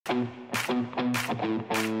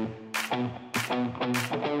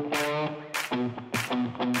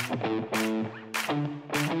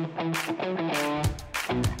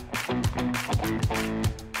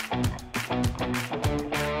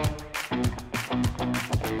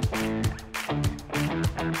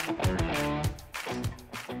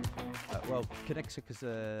Connexica is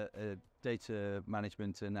a data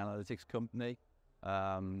management and analytics company.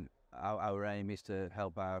 Our aim is to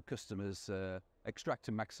help our customers extract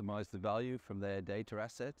and maximize the value from their data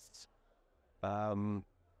assets. Modern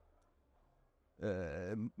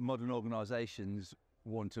organizations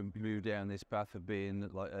want to move down this path of being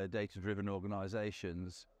like data-driven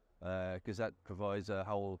organizations because that provides a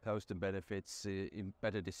whole host of benefits in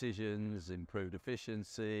better decisions, improved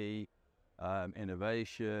efficiency,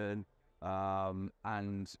 innovation,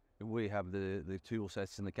 and we have the tool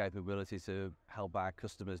sets and the capability to help our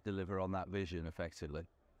customers deliver on that vision effectively.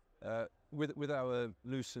 With our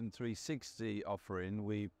Lucent 360 offering,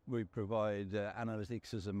 we provide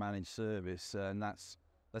analytics as a managed service, and that's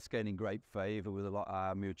gaining great favour with a lot of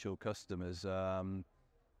our mutual customers.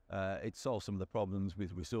 It solves some of the problems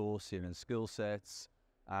with resourcing and skill sets,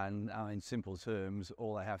 and in simple terms,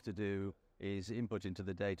 all they have to do is input into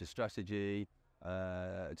the data strategy,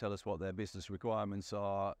 tell us what their business requirements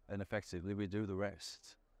are, and effectively we do the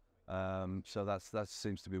rest. So that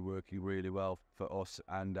seems to be working really well for us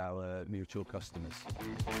and our mutual customers.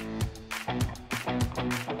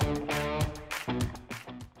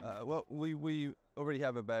 Well, we already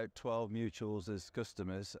have about 12 mutuals as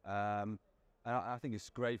customers. And I think it's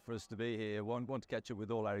great for us to be here. One, to catch up with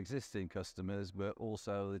all our existing customers, but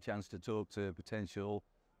also the chance to talk to potential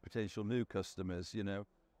new customers. You know,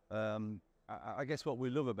 I guess what we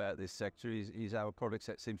love about this sector is our product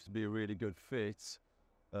set seems to be a really good fit,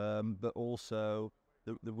 but also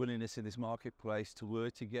the willingness in this marketplace to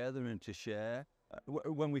work together and to share.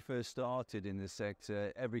 When we first started in this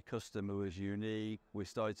sector, every customer was unique. We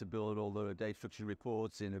started to build all the data structured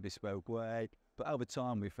reports in a bespoke way. But over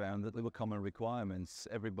time, we found that there were common requirements.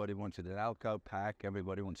 Everybody wanted an ALCO pack.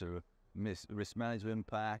 Everybody wanted a risk management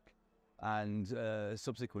pack. And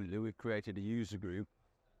subsequently, we created a user group.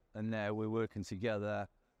 And now we're working together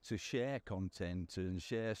to share content and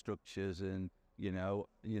share structures, and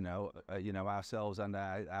ourselves and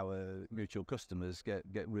our mutual customers get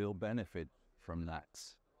real benefit from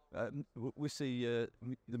that. We see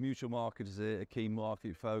the mutual market as a key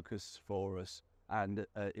market focus for us, and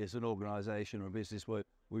as an organisation or a business, we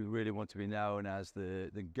really want to be known as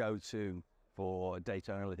the go-to for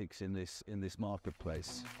data analytics in this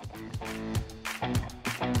marketplace.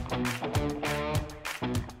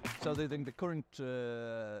 So the current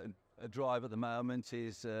drive at the moment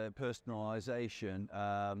is personalisation,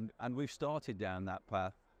 and we've started down that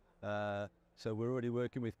path. So we're already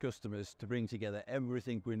working with customers to bring together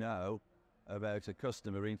everything we know about a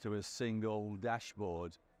customer into a single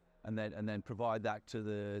dashboard, and then provide that to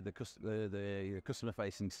the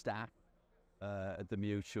customer-facing staff at the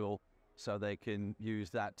mutual, so they can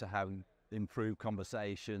use that to have improved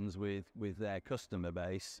conversations with their customer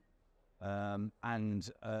base.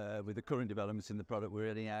 And with the current developments in the product,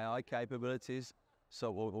 we're adding AI capabilities.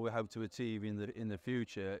 So what we hope to achieve in the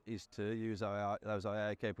future is to use those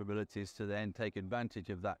AI capabilities to then take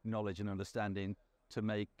advantage of that knowledge and understanding to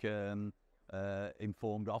make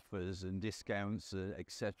informed offers and discounts,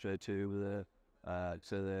 etc., to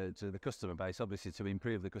the customer base. Obviously, to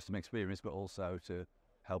improve the customer experience, but also to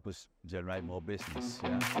help us generate more business.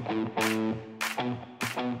 Yeah.